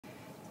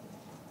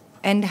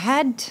And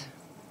had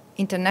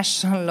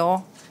international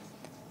law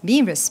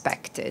been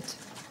respected,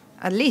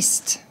 at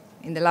least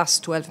in the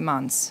last 12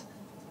 months,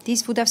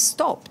 this would have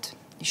stopped.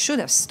 It should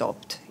have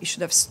stopped. It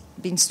should have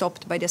been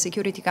stopped by the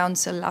Security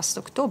Council last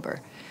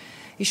October.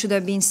 It should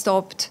have been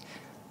stopped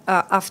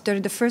after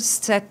the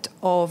first set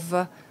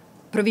of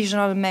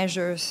provisional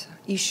measures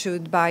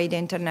issued by the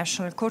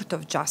International Court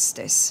of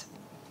Justice.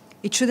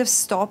 It should have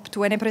stopped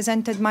when I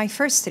presented my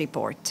first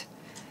report.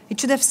 It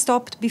should have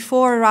stopped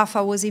before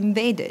Rafah was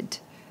invaded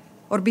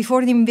or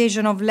before the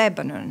invasion of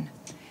Lebanon.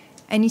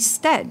 And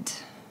instead,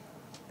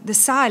 the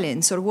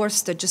silence, or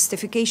worse, the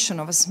justification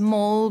of a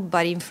small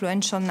but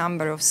influential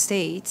number of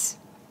states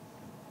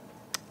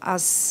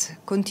has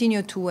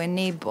continued to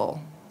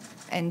enable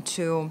and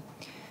to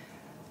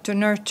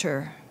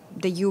nurture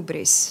the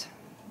hubris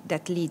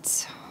that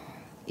leads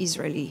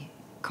Israeli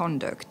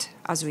conduct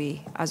as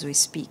we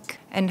speak.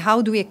 And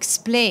how do we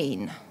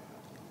explain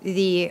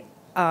the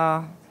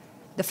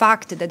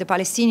fact that the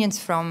Palestinians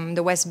from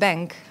the West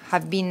Bank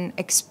have been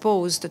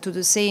exposed to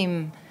the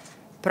same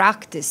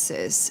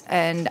practices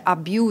and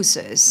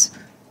abuses,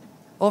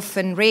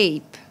 often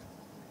rape,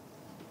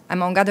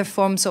 among other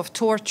forms of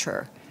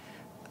torture,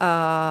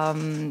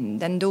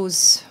 than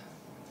those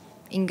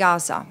in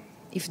Gaza,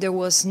 if there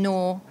was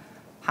no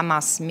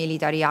Hamas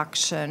military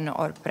action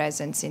or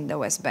presence in the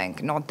West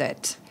Bank? Not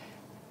that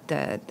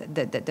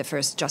the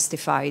first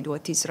justified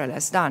what Israel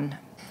has done.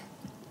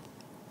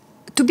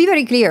 To be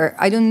very clear,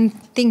 I don't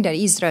think that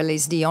Israel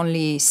is the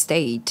only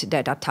state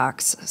that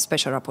attacks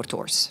special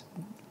rapporteurs.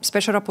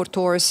 Special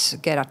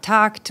rapporteurs get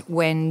attacked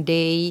when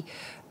they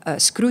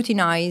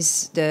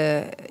scrutinize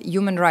the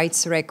human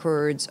rights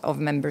records of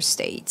member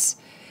states.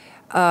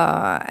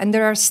 And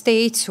there are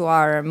states who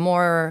are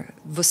more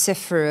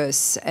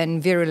vociferous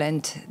and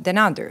virulent than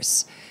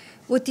others.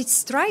 What is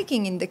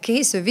striking in the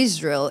case of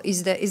Israel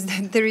is that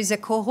there is a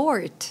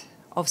cohort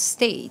of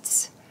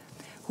states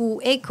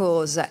who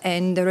echoes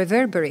and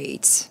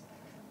reverberates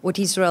what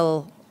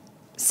Israel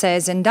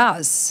says and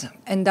does,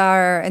 and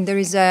there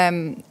is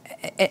an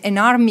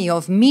army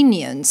of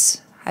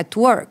minions at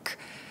work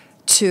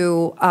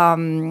to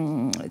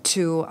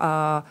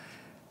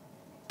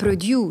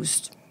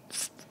produce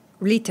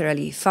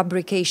literally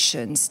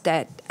fabrications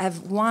that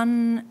have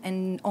one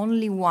and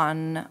only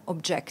one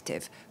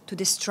objective: to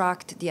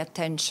distract the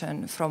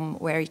attention from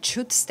where it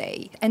should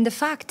stay. And the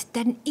fact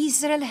that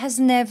Israel has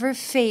never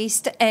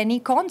faced any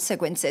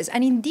consequences.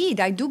 And indeed,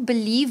 I do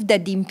believe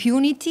that the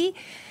impunity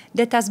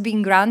that has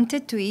been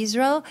granted to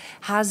Israel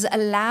has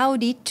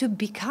allowed it to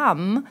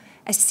become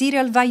a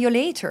serial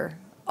violator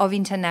of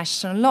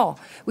international law,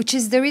 which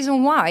is the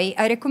reason why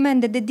I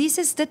recommend that this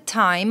is the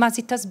time, as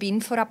it has been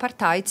for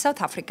apartheid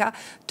South Africa,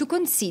 to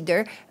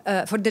consider,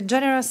 for the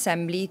General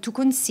Assembly, to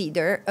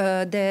consider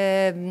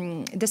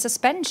the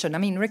suspension,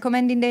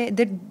 recommending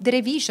the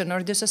revision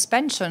or the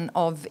suspension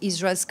of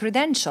Israel's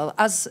credentials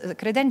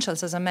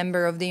as a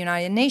member of the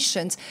United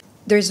Nations.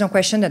 There is no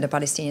question that the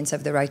Palestinians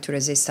have the right to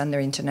resist under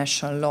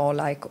international law,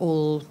 like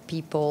all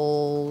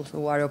people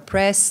who are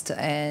oppressed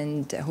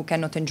and who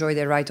cannot enjoy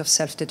the right of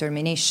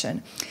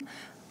self-determination.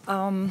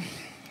 I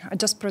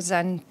just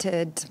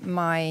presented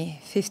my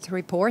fifth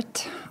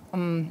report,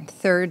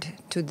 third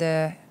to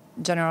the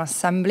General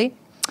Assembly,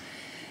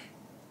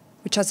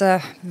 which has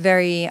a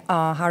very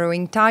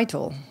harrowing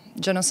title: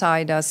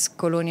 Genocide as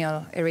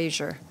Colonial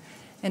Erasure.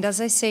 And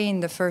as I say in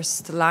the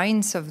first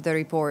lines of the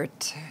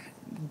report,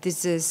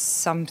 this is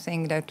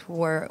something that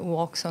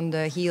walks on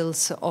the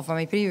heels of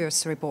my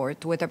previous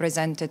report, what I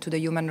presented to the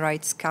Human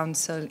Rights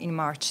Council in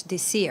March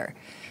this year,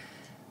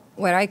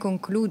 where I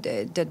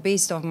concluded that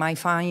based on my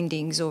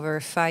findings over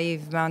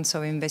 5 months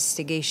of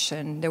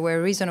investigation, there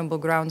were reasonable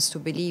grounds to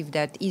believe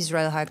that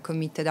Israel had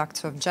committed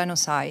acts of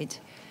genocide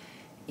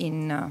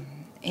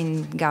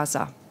in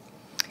Gaza.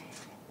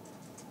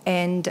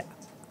 And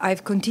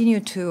I've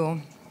continued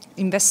to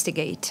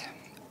investigate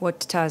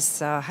what has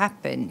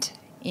happened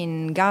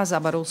in Gaza,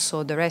 but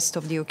also the rest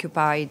of the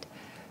occupied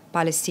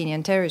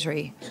Palestinian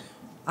territory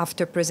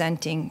after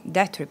presenting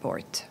that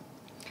report.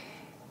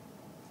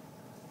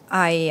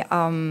 I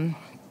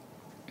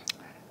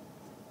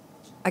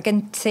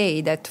can say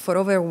that for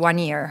over 1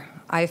 year,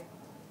 I've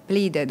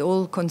pleaded to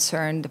all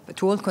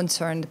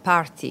concerned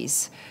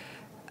parties,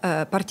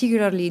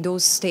 particularly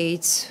those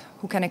states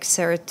who can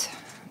exert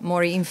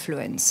more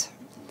influence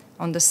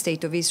on the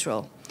state of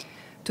Israel,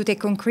 to take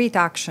concrete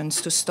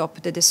actions to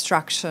stop the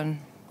destruction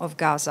of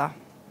Gaza,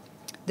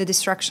 the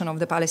destruction of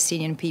the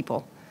Palestinian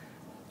people,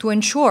 to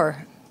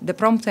ensure the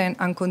prompt and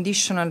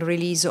unconditional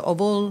release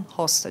of all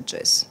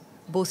hostages,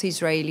 both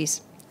Israelis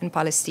and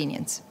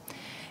Palestinians,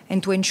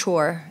 and to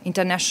ensure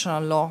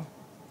international law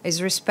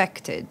is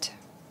respected.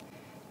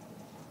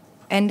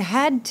 And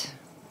had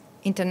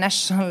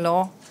international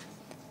law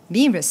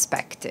been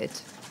respected,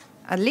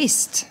 at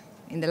least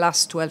in the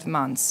last 12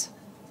 months,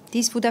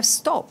 this would have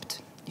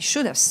stopped. It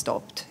should have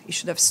stopped. It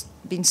should have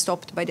been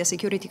stopped by the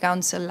Security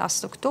Council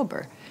last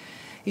October.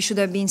 It should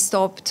have been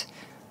stopped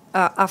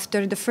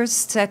after the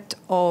first set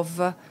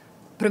of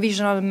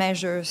provisional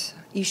measures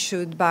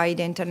issued by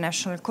the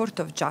International Court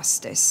of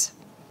Justice.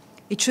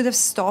 It should have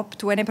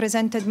stopped when I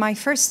presented my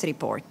first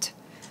report.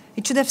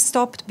 It should have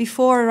stopped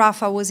before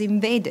Rafah was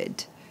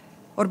invaded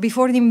or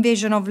before the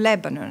invasion of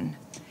Lebanon.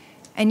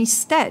 And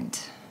instead,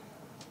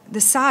 the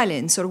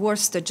silence, or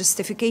worse, the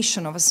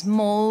justification of a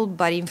small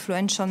but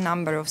influential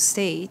number of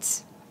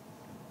states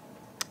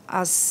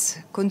has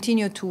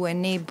continued to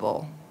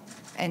enable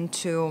and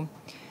to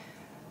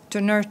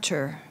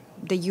nurture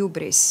the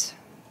hubris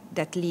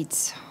that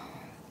leads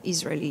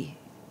Israeli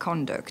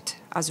conduct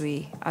as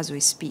we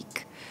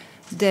speak.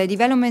 The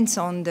developments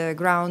on the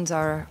grounds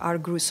are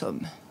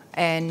gruesome,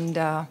 and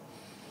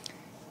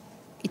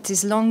it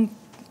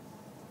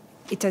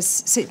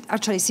has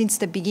actually since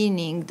the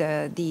beginning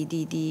the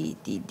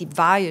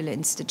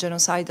violence, the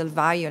genocidal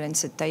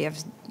violence that I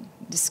have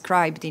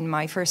described in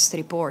my first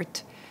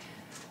report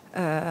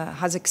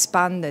has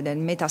expanded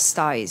and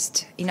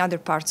metastasized in other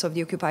parts of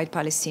the occupied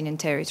Palestinian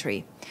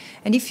territory.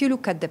 And if you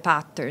look at the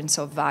patterns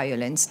of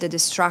violence, the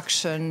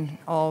destruction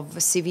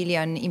of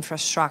civilian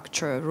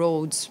infrastructure,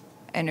 roads,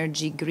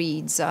 energy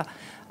grids,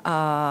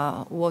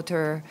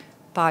 water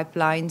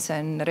pipelines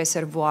and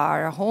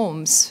reservoir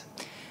homes,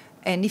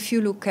 and if you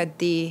look at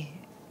the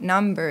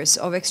numbers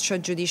of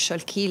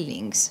extrajudicial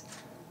killings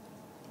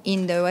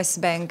in the West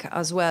Bank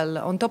as well,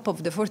 on top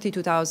of the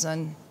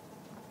 42,000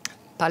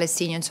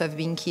 Palestinians who have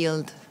been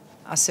killed,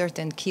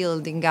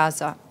 killed in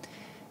Gaza,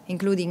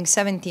 including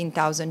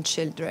 17,000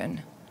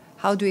 children.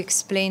 How do you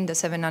explain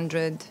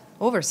the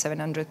over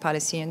 700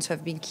 Palestinians who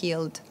have been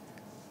killed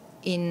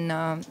in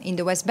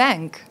the West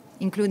Bank,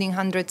 including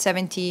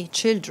 170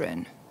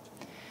 children?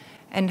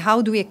 And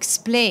how do we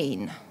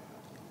explain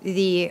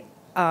the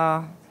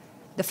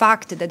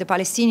fact that the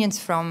Palestinians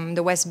from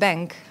the West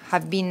Bank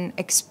have been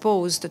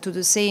exposed to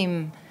the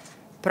same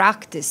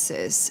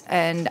practices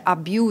and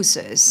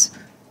abuses,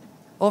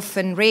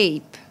 often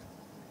rape,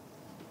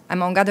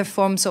 among other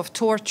forms of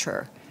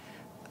torture,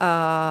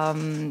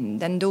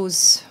 than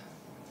those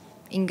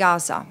in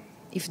Gaza,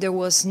 if there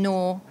was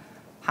no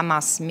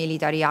Hamas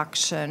military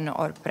action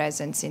or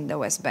presence in the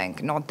West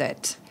Bank? Not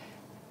that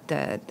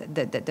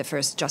the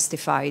first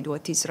justified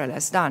what Israel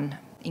has done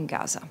in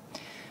Gaza.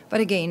 But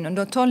again,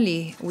 not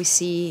only we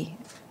see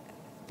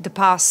the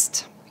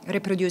past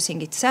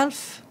reproducing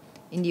itself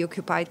in the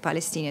occupied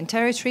Palestinian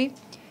territory,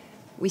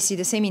 we see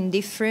the same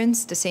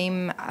indifference, the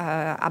same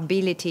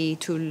ability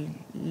to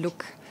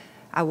look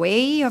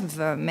away of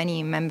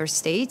many member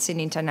states in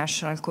the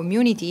international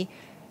community,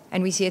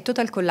 and we see a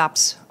total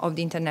collapse of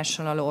the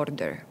international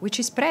order, which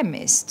is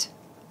premised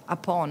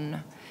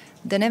upon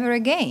the never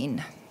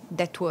again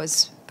that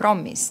was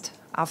promised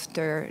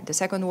after the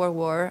Second World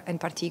War, and in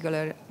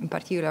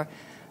particular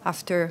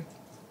after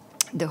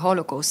the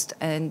Holocaust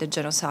and the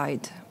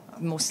genocide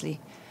of mostly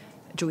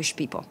Jewish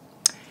people.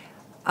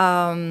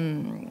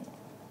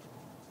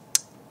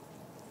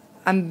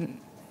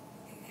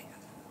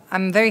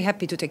 I'm very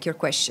happy to take your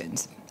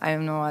questions. I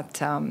don't know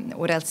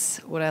what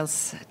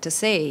else to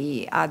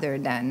say other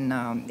than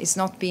it's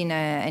not been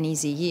an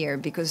easy year,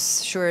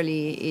 because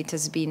surely it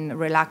has been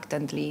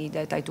reluctantly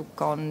that I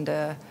took on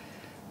the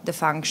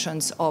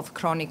functions of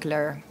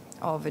chronicler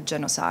of a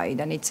genocide,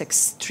 and it's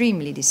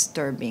extremely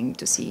disturbing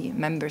to see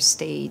member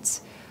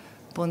states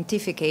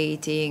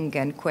pontificating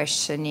and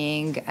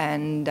questioning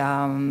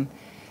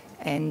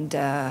and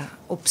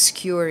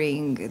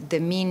obscuring the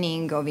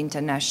meaning of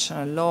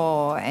international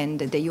law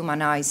and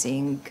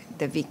dehumanizing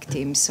the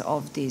victims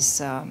of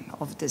this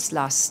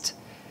last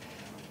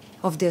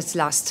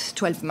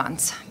 12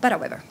 months. But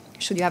however,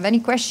 should you have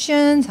any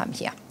questions, I'm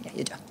here. Yeah,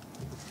 you do.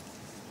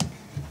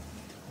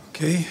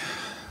 Okay.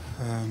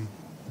 We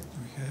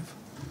have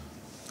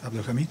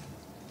Abdul Hamid.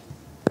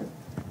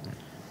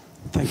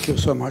 Thank you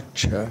so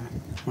much.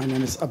 My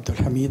name is Abdul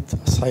Hamid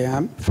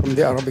Sayam from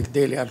the Arabic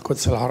daily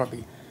Al-Quds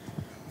Al-Arabi.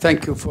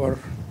 Thank you for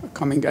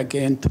coming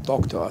again to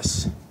talk to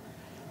us.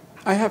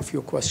 I have a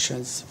few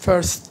questions.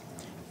 First,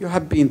 you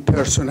have been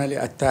personally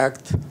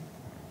attacked,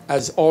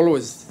 as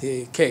always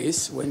the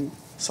case when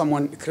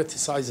someone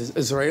criticizes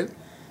Israel,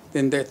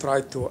 then they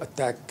try to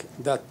attack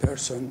that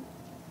person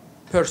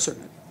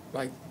personally,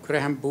 like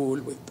Graham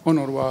Bull with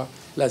UNRWA,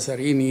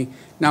 Lazzarini,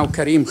 now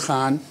Karim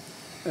Khan,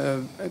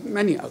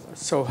 many others.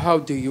 So how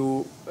do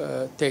you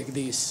take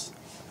these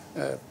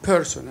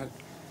personal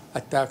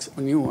attacks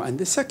on you? And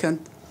the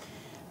second,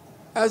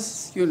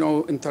 as you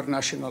know,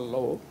 international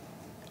law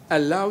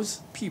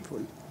allows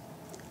people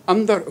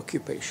under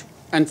occupation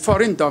and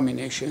foreign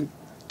domination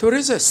to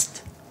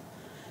resist.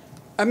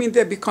 I mean,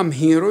 they become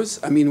heroes.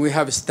 I mean, we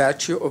have a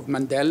statue of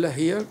Mandela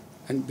here,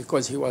 and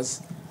because he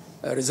was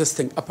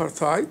resisting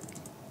apartheid.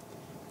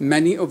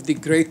 Many of the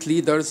great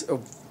leaders of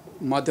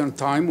modern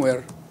time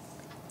were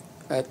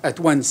at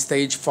one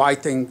stage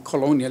fighting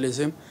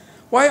colonialism.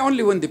 Why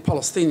only when the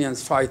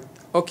Palestinians fight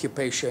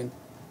occupation,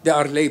 they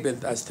are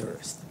labeled as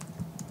terrorists?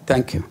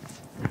 Thank you.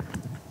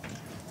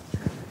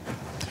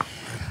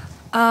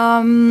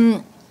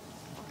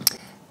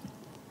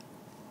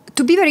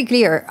 To be very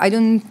clear, I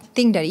don't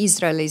think that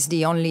Israel is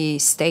the only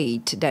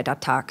state that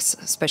attacks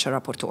special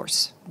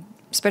rapporteurs.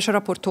 Special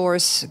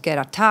rapporteurs get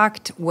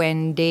attacked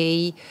when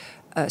they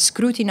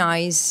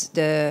scrutinize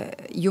the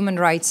human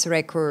rights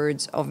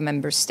records of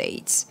member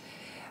states.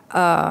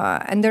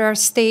 And there are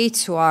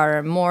states who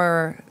are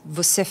more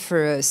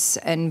vociferous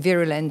and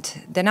virulent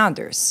than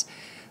others.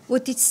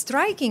 What is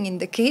striking in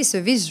the case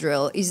of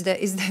Israel is that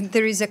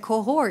there is a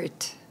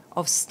cohort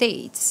of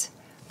states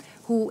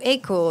who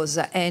echoes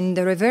and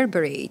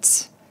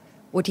reverberates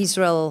what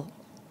Israel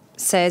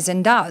says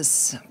and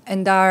does,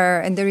 and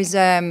there is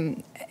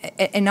an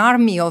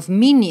army of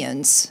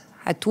minions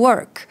at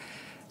work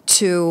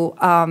to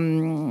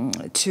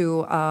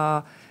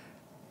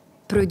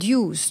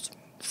produce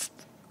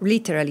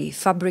literally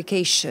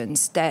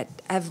fabrications that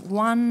have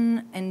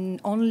one and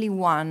only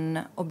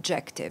one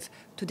objective: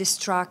 to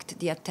distract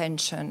the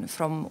attention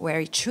from where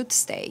it should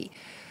stay.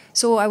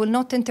 So I will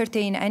not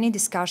entertain any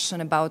discussion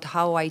about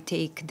how I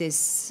take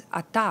these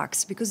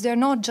attacks, because they're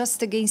not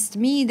just against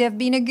me. They have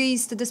been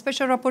against the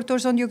special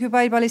rapporteurs on the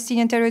Occupied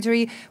Palestinian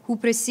Territory who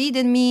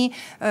preceded me.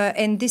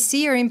 And this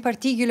year in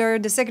particular,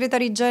 the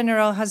Secretary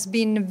General has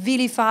been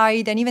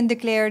vilified and even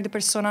declared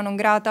persona non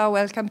grata.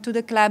 Welcome to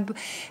the club.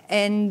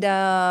 And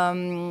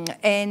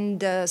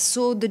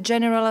so the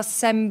General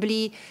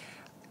Assembly.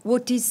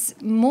 What is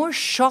more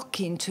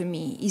shocking to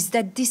me is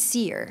that this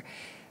year,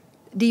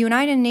 the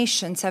United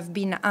Nations have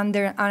been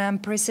under an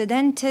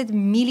unprecedented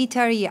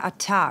military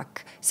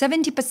attack.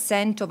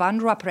 70% of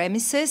UNRWA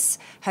premises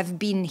have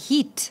been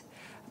hit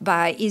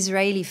by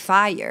Israeli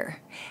fire,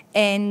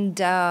 and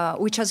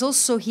which has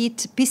also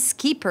hit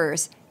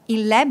peacekeepers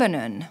in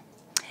Lebanon.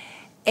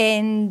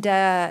 And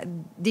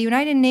the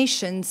United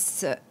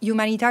Nations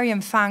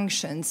humanitarian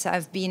functions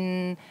have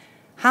been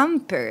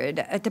hampered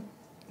at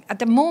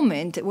the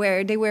moment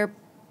where they were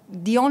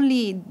the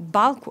only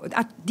bulk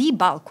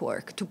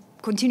work to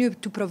continue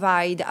to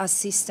provide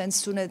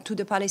assistance to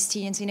the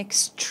Palestinians in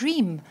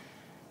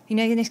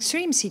an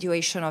extreme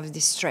situation of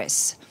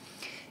distress.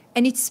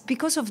 And it's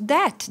because of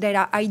that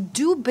I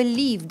do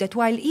believe that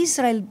while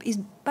Israel is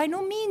by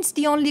no means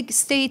the only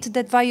state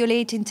that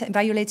violates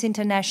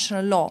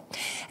international law,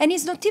 and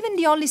it's not even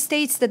the only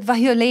state that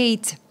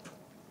violates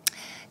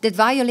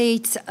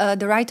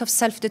the right of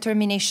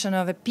self-determination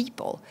of a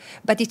people,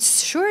 but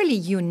it's surely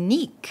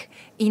unique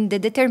in the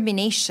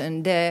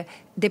determination, the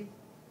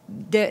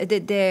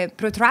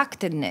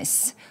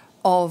protractedness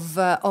of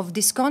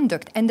this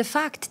conduct, and the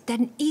fact that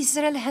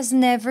Israel has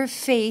never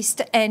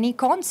faced any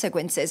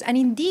consequences. And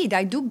indeed,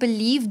 I do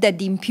believe that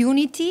the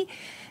impunity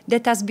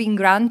that has been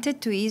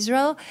granted to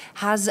Israel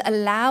has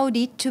allowed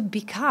it to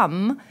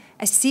become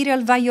a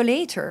serial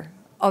violator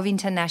of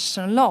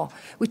international law,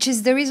 which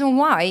is the reason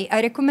why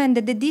I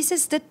recommended that this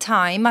is the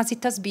time, as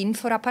it has been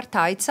for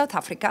apartheid South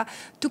Africa,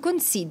 to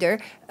consider,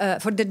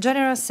 for the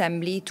General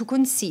Assembly, to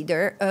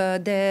consider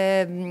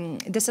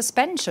the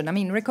suspension,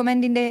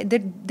 recommending the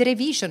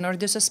revision or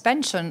the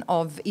suspension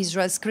of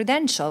Israel's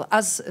credentials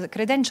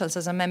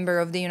as a member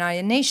of the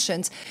United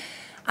Nations,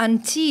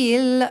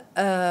 until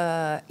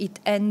it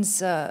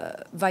ends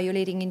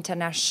violating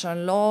international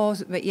law,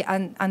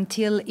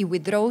 until it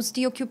withdraws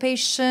the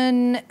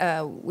occupation,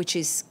 which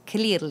is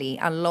clearly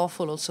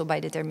unlawful also by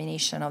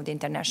determination of the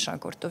International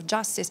Court of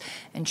Justice,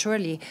 and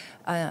surely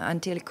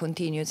until it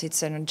continues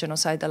its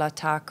genocidal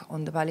attack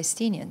on the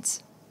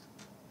Palestinians.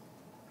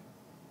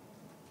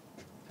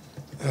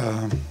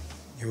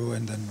 You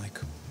and then Mike.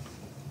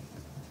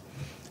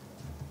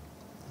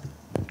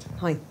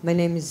 Hi, my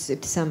name is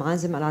Ibtisam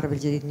Azim, Al Arab Al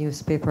Jadid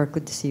newspaper.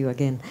 Good to see you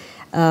again.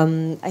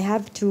 I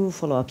have two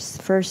follow-ups.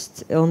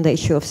 First, on the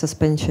issue of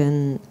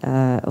suspension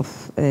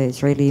of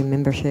Israeli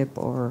membership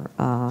or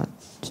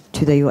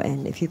to the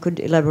UN. If you could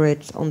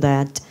elaborate on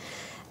that,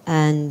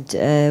 and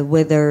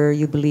whether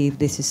you believe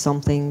this is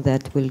something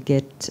that will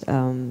get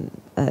a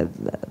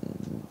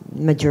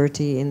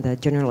majority in the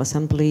General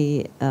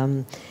Assembly.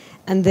 And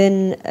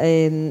then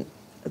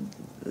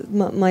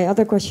my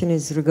other question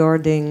is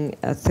regarding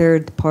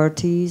third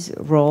parties'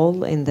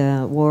 role in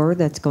the war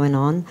that's going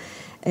on,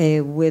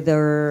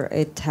 whether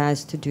it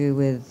has to do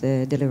with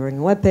delivering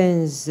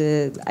weapons,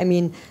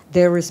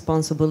 their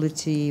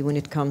responsibility when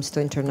it comes to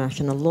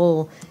international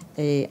law,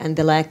 and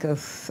the lack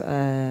of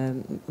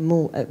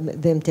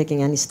them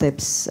taking any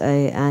steps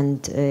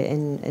and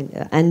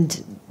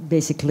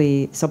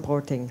basically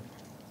supporting.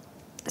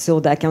 So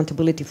the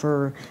accountability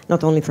for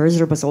not only for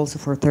Israel but also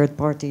for third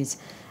parties.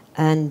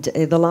 And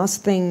the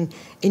last thing,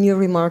 in your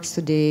remarks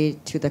today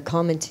to the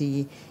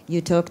committee, you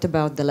talked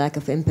about the lack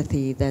of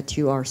empathy that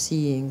you are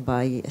seeing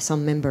by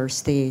some member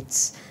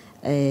states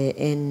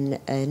in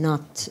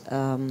not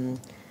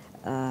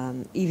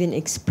even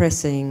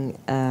expressing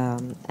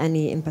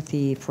any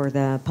empathy for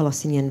the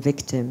Palestinian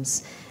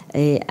victims.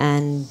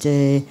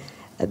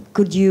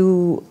 Could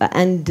you,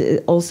 and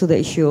also the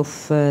issue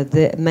of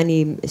the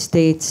many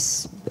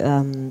states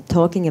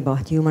talking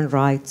about human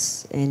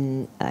rights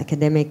in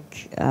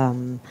academic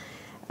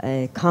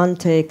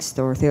context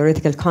or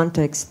theoretical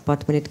context,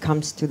 but when it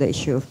comes to the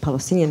issue of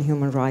Palestinian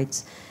human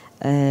rights,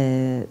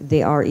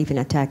 they are even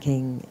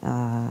attacking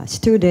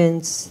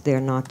students. They're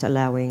not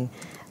allowing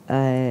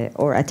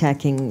or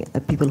attacking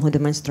people who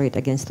demonstrate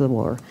against the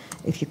war.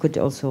 If you could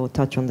also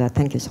touch on that.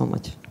 Thank you so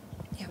much.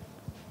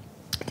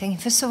 Thank you.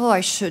 First of all,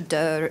 I should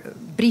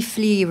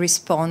briefly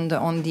respond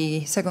on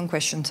the second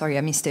question. Sorry,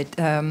 I missed it.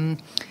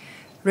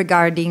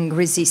 Regarding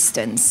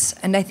resistance,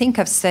 and I think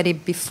I've said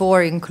it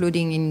before,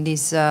 including in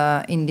this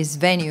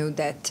venue,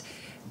 that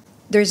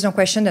there is no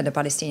question that the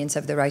Palestinians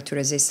have the right to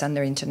resist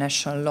under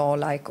international law,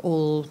 like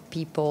all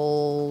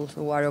people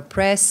who are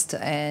oppressed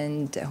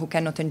and who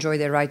cannot enjoy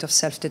their right of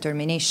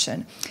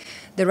self-determination.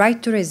 The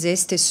right to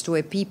resist is to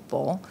a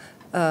people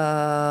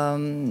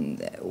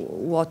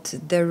what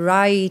the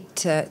right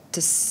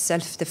to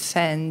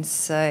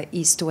self-defense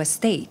is to a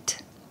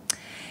state.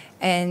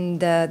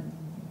 And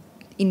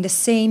in the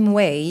same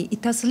way,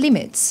 it has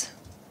limits.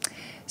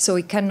 So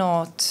it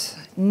cannot,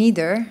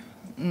 neither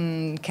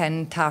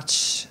can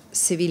touch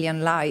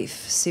civilian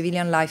life.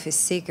 Civilian life is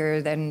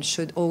sacred and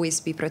should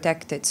always be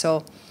protected.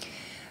 So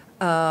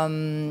I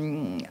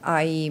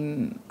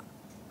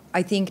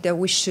think that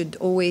we should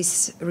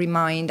always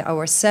remind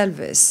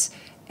ourselves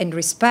and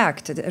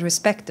respect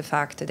the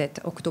fact that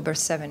October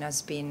 7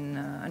 has been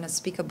an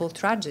unspeakable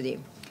tragedy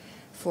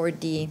for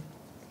the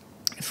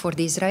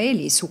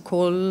Israelis who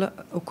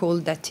call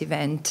that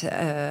event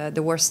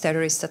the worst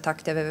terrorist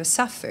attack they've ever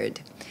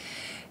suffered.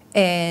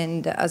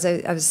 And as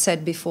I've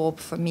said before,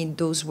 for me,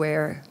 those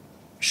were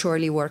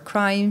surely war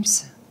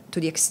crimes to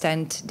the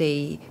extent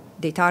they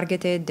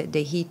targeted,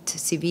 they hit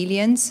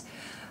civilians,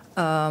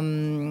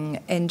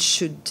 and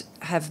should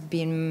have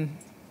been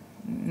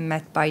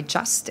met by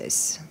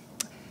justice.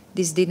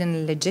 This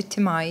didn't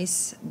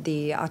legitimize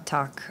the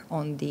attack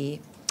on the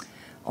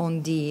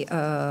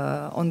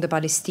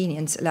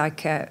Palestinians,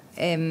 like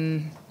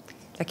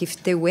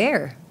if they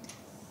were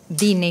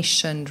the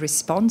nation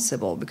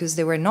responsible, because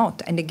they were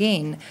not. And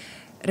again,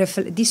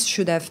 this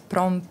should have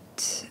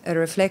prompted a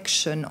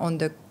reflection on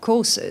the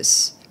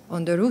causes,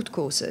 on the root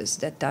causes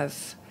that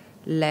have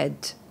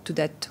led to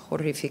that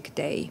horrific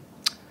day,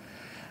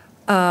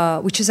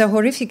 which is a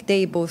horrific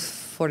day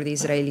both for the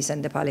Israelis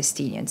and the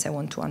Palestinians, I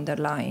want to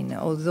underline,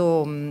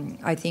 although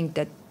I think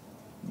that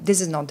this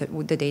is not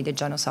the day the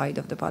genocide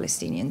of the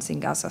Palestinians in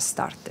Gaza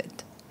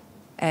started.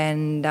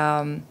 And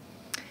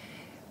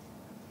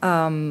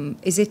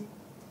is it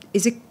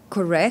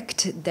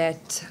correct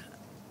that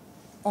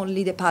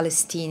only the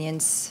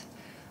Palestinians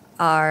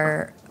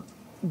are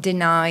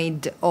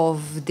denied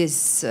of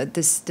this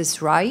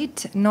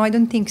right? No, I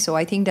don't think so.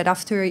 I think that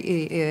after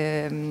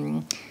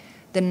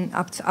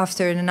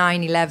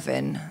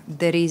 9/11,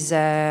 there is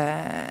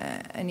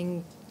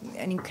an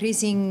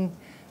increasing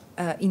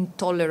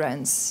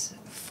intolerance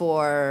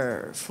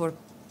for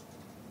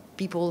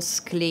people's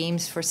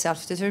claims for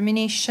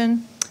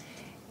self-determination.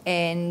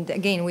 And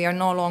again, we are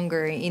no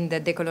longer in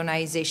the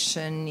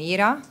decolonization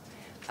era,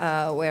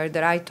 where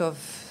the right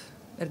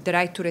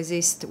to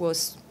resist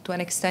was, to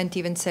an extent,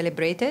 even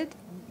celebrated.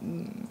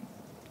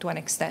 To an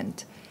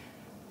extent,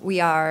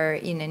 we are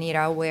in an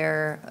era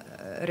where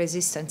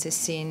resistance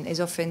is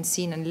often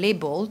seen and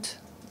labeled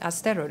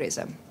as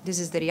terrorism. This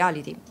is the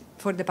reality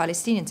for the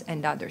Palestinians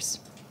and others.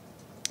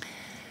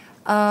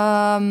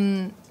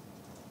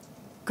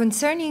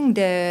 Concerning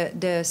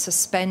the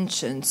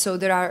suspension, so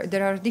there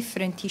are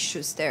different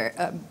issues there,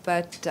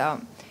 but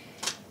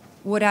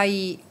what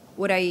I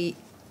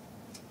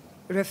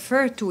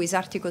refer to is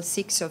Article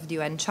 6 of the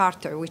UN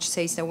Charter, which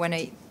says that when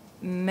a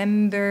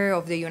member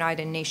of the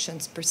United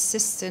Nations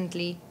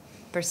persistently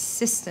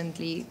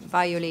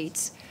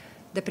violates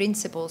the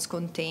principles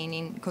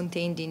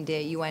contained in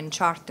the UN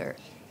Charter,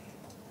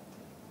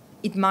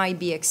 it might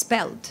be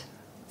expelled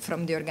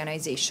from the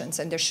organizations,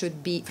 and there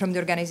should be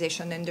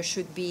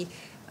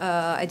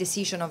a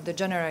decision of the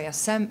General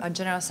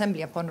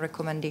Assembly upon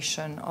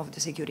recommendation of the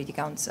Security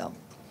Council.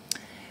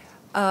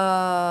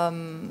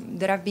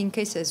 There have been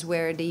cases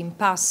where the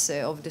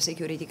impasse of the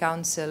Security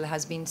Council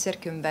has been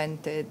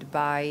circumvented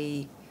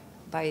by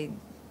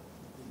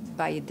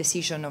a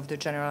decision of the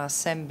General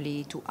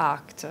Assembly to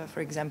act,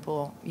 for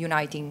example,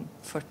 uniting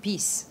for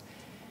peace.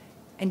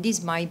 And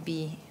this might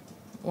be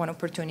one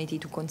opportunity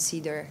to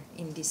consider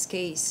in this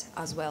case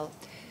as well.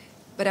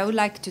 But I would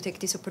like to take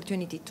this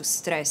opportunity to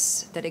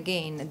stress that,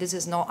 again, this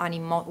is not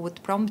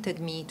what prompted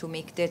me to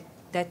make that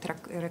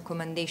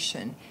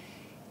recommendation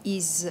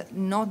is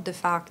not the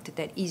fact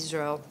that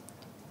Israel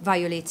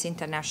violates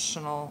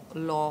international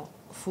law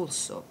full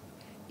stop.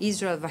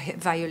 Israel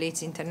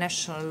violates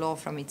international law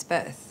from its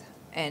birth,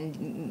 and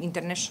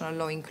international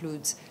law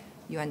includes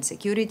UN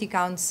Security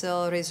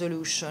Council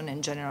resolution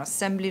and General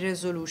Assembly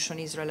resolution.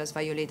 Israel has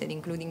violated,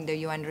 including the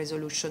UN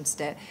resolutions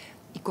that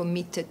it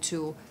committed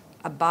to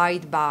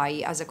abide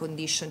by as a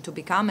condition to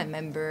become a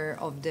member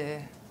of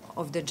the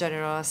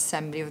General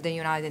Assembly of the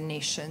United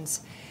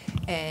Nations,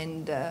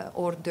 and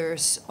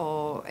orders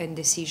and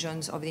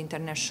decisions of the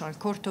International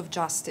Court of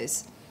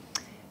Justice.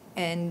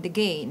 And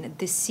again,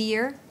 this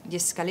year, the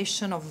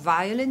escalation of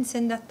violence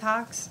and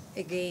attacks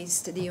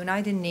against the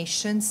United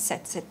Nations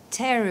sets a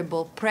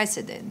terrible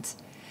precedent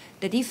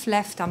that, if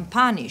left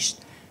unpunished,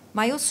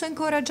 might also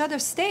encourage other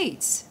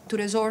states to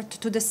resort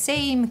to the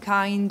same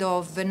kind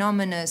of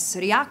venomous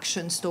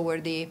reactions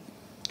toward the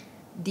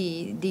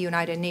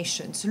United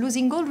Nations,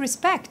 losing all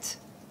respect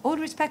all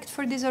respect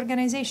for these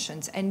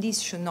organizations, and this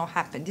should not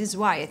happen. This is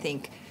why I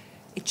think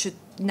it should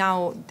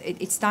now,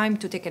 it's time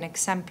to take an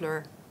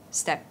exemplar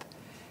step.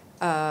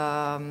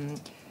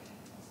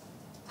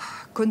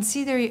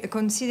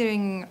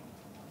 Considering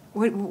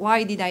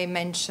why did I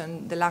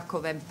mention the lack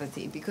of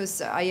empathy?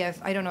 Because I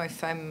don't know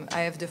if I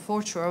have the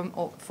fortune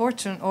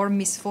or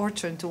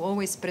misfortune to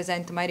always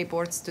present my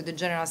reports to the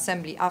General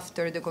Assembly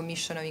after the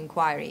Commission of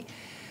Inquiry,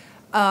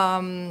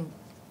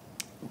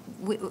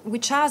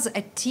 which has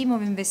a team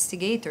of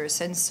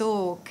investigators and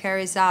so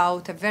carries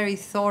out a very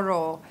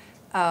thorough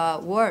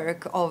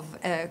work of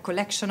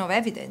collection of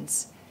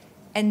evidence.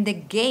 And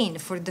again,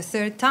 for the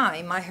third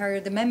time, I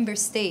heard the member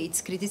states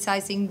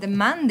criticizing the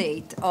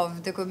mandate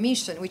of the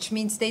Commission, which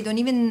means they don't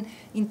even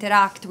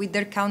interact with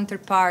their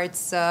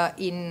counterparts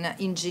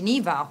in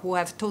Geneva, who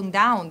have toned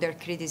down their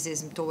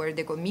criticism toward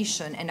the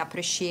Commission and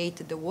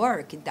appreciate the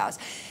work it does,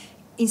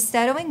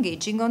 instead of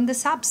engaging on the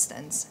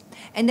substance.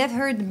 And I've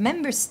heard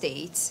member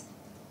states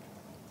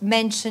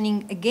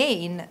mentioning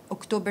again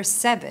October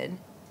 7.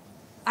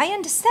 I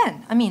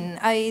understand. I mean,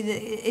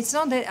 it's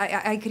not that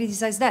I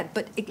criticize that,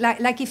 but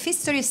like if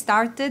history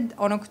started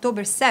on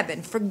October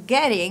 7,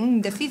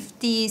 forgetting the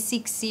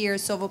 56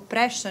 years of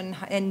oppression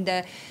and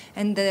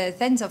the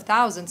tens of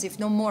thousands, if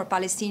no more,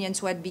 Palestinians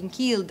who had been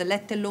killed,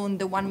 let alone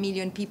the 1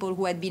 million people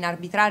who had been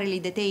arbitrarily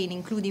detained,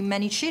 including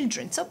many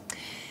children. So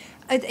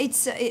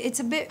it's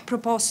a bit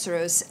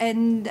preposterous,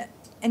 and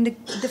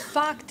the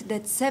fact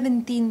that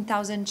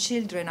 17,000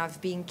 children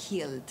have been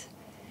killed.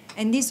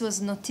 And this was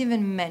not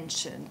even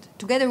mentioned,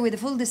 together with the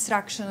full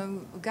destruction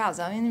of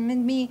Gaza. I mean, it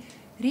made me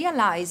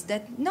realize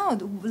that, no,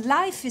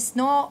 life is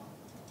not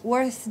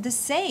worth the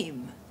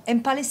same,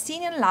 and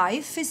Palestinian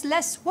life is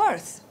less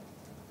worth.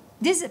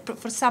 This is,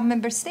 for some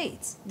member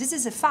states, this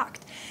is a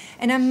fact.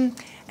 And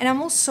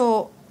I'm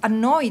also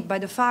annoyed by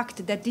the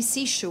fact that this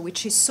issue,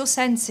 which is so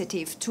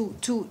sensitive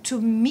to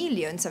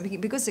millions,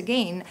 because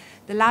again,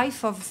 the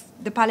life of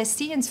the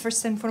Palestinians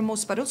first and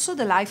foremost, but also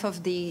the life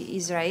of the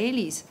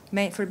Israelis,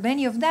 for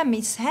many of them,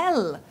 is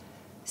hell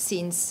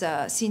since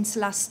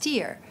last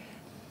year.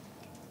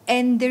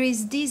 And there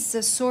is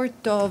this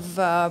sort of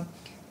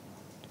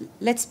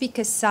let's pick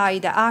a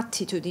side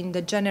attitude in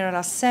the General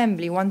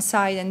Assembly, one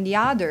side and the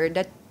other,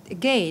 that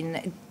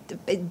again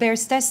it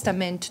bears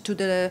testament to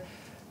the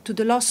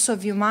loss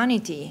of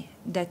humanity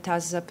that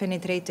has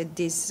penetrated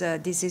this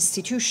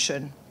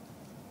institution.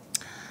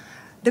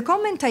 The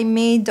comment I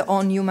made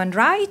on human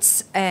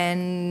rights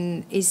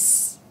and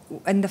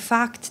the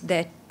fact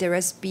that there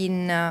has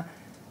been an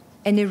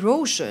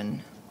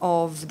erosion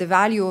of the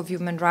value of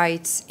human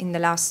rights in the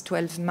last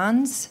 12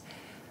 months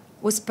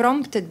was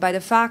prompted by the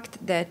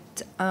fact that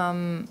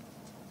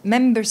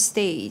member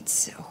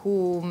states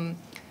who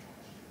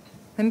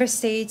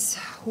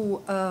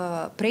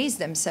praise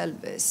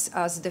themselves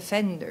as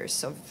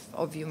defenders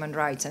of human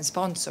rights and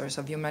sponsors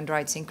of human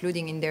rights,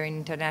 including in their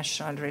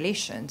international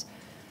relations,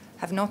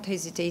 have not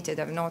hesitated,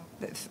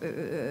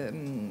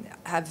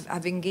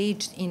 have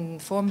engaged in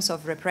forms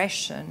of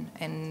repression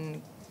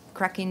and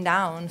cracking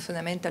down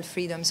fundamental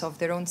freedoms of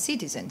their own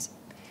citizens.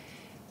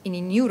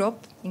 In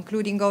Europe,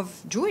 including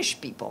of Jewish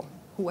people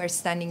who were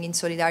standing in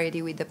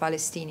solidarity with the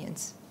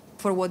Palestinians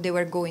for what they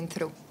were going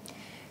through.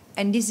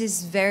 And this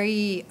is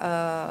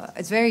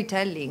it's very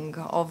telling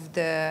of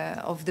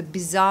the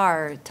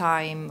bizarre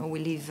time we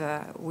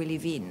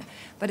live in.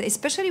 But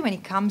especially when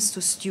it comes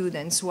to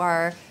students who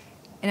are,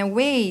 in a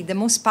way, the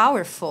most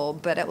powerful,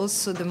 but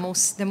also the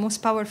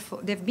most powerful.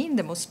 They've been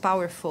the most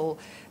powerful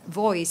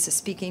voice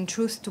speaking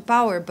truth to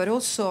power, but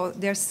also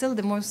they're still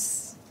the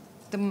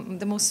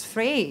most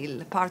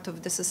frail part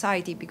of the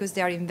society, because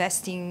they are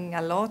investing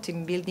a lot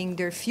in building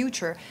their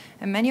future,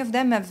 and many of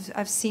them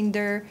have seen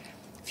their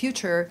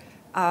future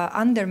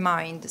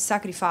undermined,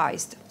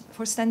 sacrificed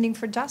for standing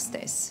for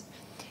justice.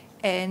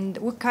 And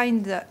what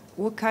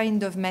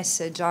kind of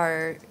message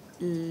are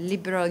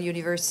liberal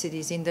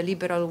universities in the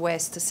liberal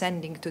West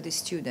sending to the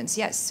students?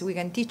 Yes, we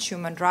can teach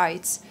human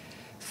rights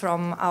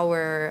from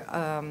our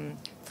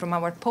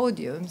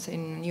podiums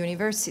in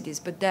universities,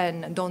 but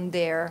then don't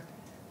dare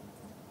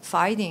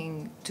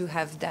fighting to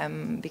have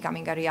them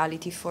becoming a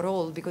reality for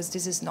all, because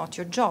this is not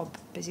your job.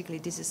 Basically,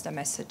 this is the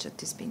message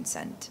that is being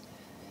sent.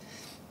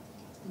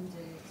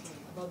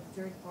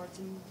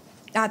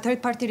 About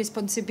third-party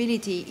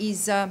responsibility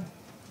is there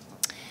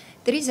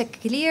is a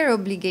clear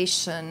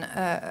obligation,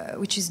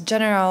 which is a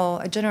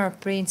general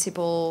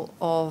principle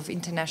of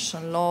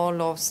international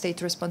law of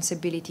state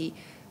responsibility.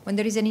 When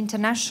there is an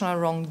international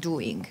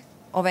wrongdoing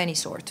of any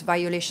sort,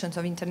 violations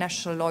of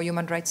international law,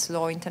 human rights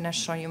law,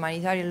 international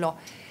humanitarian law,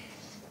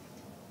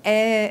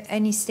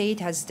 every state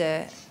has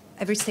the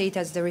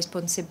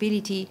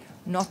responsibility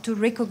not to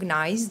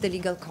recognize the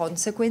legal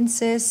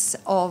consequences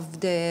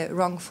of the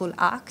wrongful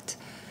act,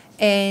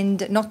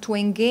 and not to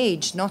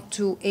engage, not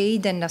to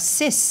aid and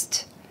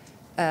assist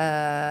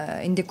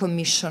in the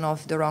commission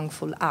of the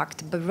wrongful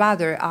act, but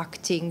rather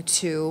acting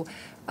to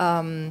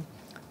lead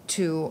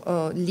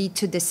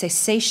to the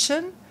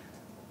cessation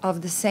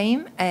of the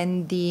same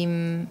and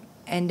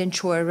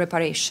ensure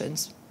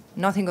reparations.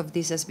 Nothing of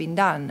this has been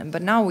done.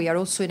 But now we are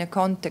also in a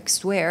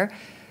context where,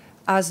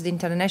 as the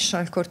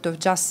International Court of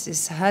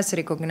Justice has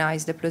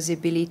recognized the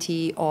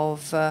plausibility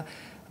of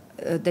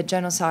the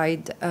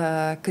genocide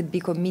could be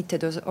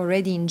committed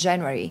already in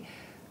January,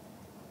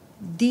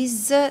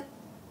 this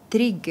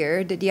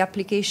triggered the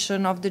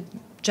application of the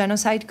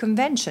Genocide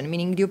Convention,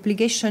 meaning the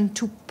obligation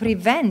to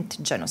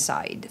prevent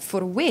genocide,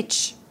 for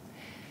which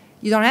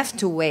you don't have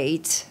to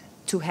wait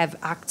to have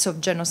acts of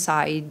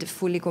genocide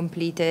fully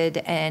completed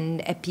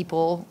and a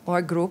people or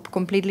a group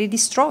completely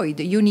destroyed.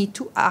 You need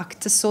to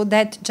act so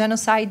that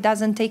genocide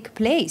doesn't take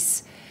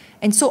place.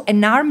 And so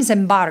an arms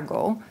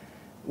embargo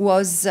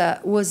was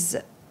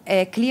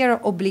a clear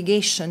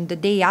obligation the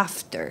day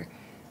after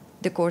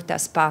the court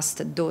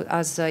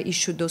has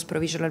issued those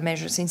provisional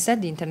measures.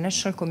 Instead, the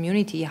international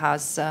community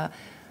has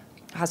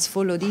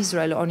followed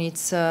Israel on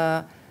its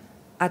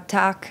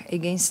attack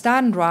against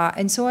UNRWA,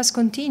 and so has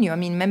continued. I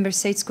mean, member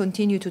states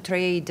continue to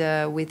trade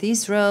with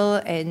Israel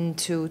and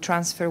to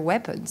transfer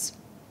weapons.